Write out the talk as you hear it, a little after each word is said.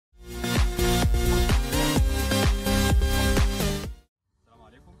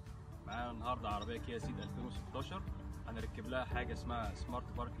عربيه كيا سيد 2016. هنركب لها حاجه اسمها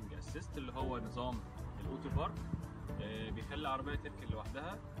سمارت باركينج اسيست، اللي هو نظام الاوتو بارك بيخلي العربيه تركن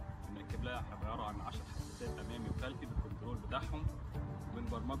لوحدها. بنركب لها عباره عن 10 حساسات امامي وخلفي بالكنترول بتاعهم،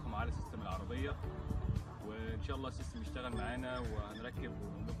 وبنبرمجهم على سيستم العربيه، وان شاء الله السيستم يشتغل معانا وهنركب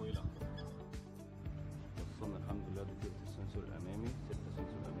ونقول لكم ايه الاخبار. وصلنا الحمد لله لفئة السنسور الامامي، 6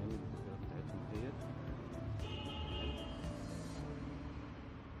 سنسور امامي بالفئات بتاعتهم ديت.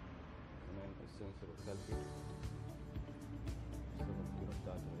 كمان السنسور الخلفي الصفحة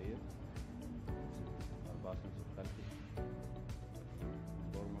بتاعته اهي، 4 سنسور خلفي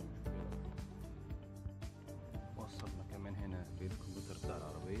برمج. وصلنا كمان هنا بالكمبيوتر بتاع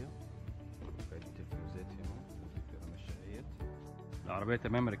العربية، فئة التلفزيونات هنا الشهيات. العربية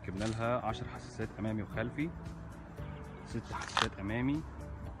تمام ركبنا لها 10 حساسات امامي وخلفي، 6 حساسات امامي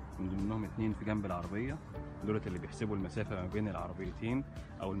من ضمنهم 2 في جنب العربيه، دولت اللي بيحسبوا المسافه ما بين العربيتين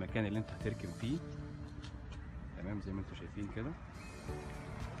او المكان اللي انت هتركب فيه. تمام زي ما انتم شايفين كده.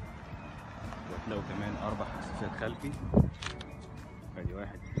 وهتلاقوا كمان 4 حساسات خلفي، ادي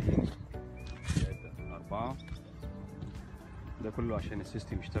 1 2 3 4. ده كله عشان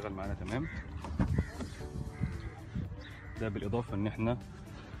السيستم يشتغل معانا تمام. ده بالاضافه ان احنا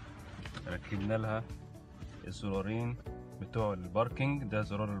ركبنا لها الزرارين بتوع الباركينج. ده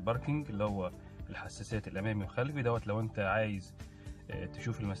زرار الباركينج اللي هو الحساسات الامامي والخلفي دوت، لو انت عايز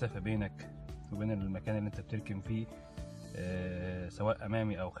تشوف المسافه بينك وبين المكان اللي انت بتركن فيه سواء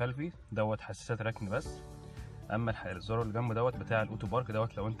امامي او خلفي، دوت حساسات ركن بس. اما الزرار اللي جنبه دوت بتاع الاوتو بارك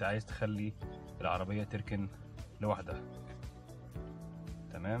دوت، لو انت عايز تخلي العربيه تركن لوحدها.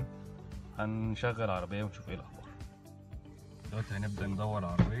 تمام، هنشغل العربيه ونشوف ايه الاخبار. دلوقتي هنبدا ندور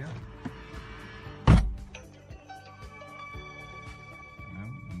العربيه.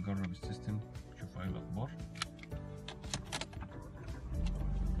 نجرب السيستم نشوف ايه الاخبار.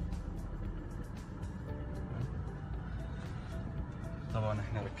 طبعا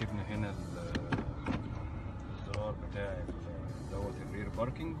احنا ركبنا هنا الزرار بتاع دوت الرير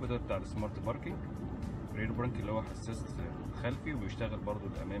باركينج، وده بتاع السمارت باركينج. الرير باركينج اللي هو حساس خلفي وبيشتغل برضو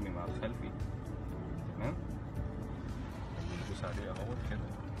الامامي مع الخلفي. تمام، ندوس عليه اهوت كده،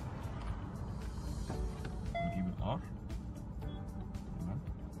 نجيب الار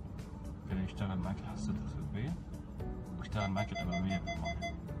كده يشتغل معاك الحساسات الخلفية ويشتغل معاك الأمامية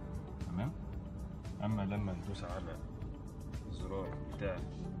بالمرة. تمام. أما لما ندوس على الزرار بتاع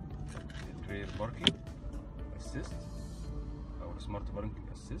الرير باركينج اسيست أو السمارت باركينج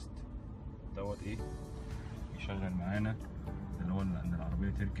اسيست دوت إيه، يشغل معانا اللي هو إن العربية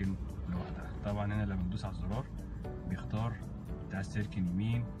تركن لوحدها. طبعا هنا لما ندوس على الزرار بيختار أنت عايز تركن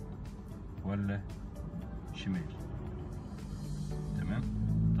يمين ولا شمال. تمام.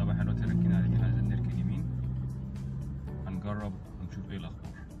 طبعا احنا دلوقتي راكنين على اليمين، عايزين نركن يمين. هنجرب ونشوف ايه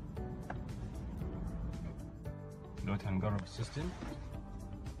الاخبار. دلوقتي هنجرب السيستم،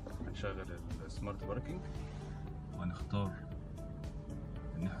 هنشغل السمارت باركينج وهنختار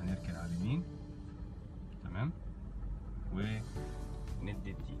ان احنا نركن على اليمين. تمام، وندي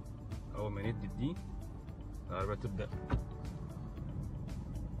الدي. اول ما ندي الدي العربيه تبدا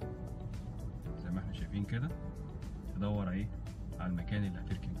زي ما احنا شايفين كده تدور ايه على المكان اللي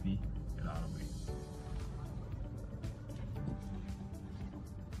هتركن فيه العربية.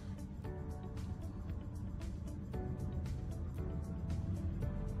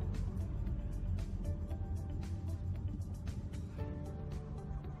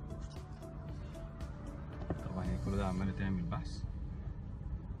 طبعا هي كل ده عمالة تعمل بحث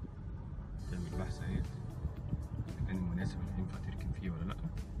اهيت المكان المناسب اللي ينفع تركن فيه ولا لأ.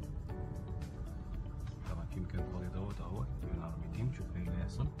 طبعا في مكان فاضي دوت اهوت بين العربيتين، نشوف ايه اللي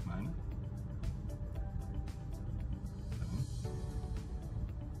هيحصل معانا. تمام،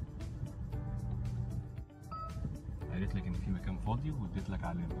 قالت لك ان في مكان فاضي واديت لك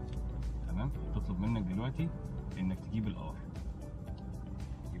علامه. تمام، تطلب منك دلوقتي انك تجيب الار،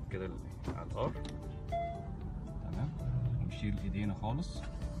 تجيب كده على الار. تمام، ونشيل ايدينا خالص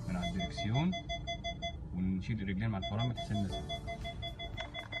من على الدركسيون ونشيل الرجلين مع الفرامل سنه سنه.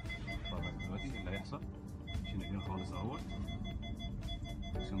 طبعا دلوقتي اللي هيحصل نشيل ايدينا خالص اهوت،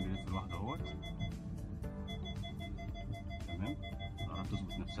 الدركسيون بيلف لوحده اهوت. تمام، العربية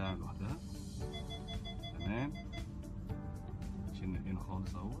تظبط نفسها لوحدها. تمام، شيلنا ايدينا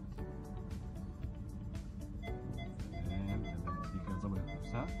خالص اهوت. تمام دي كده ظبطت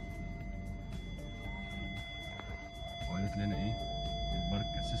نفسها، وقالت لنا ايه البارك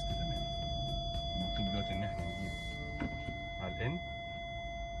اسيست. تمام، مكتوب دلوقتي ان احنا نجيب على الان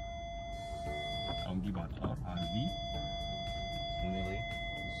او نجيب على الار على البي ونلغي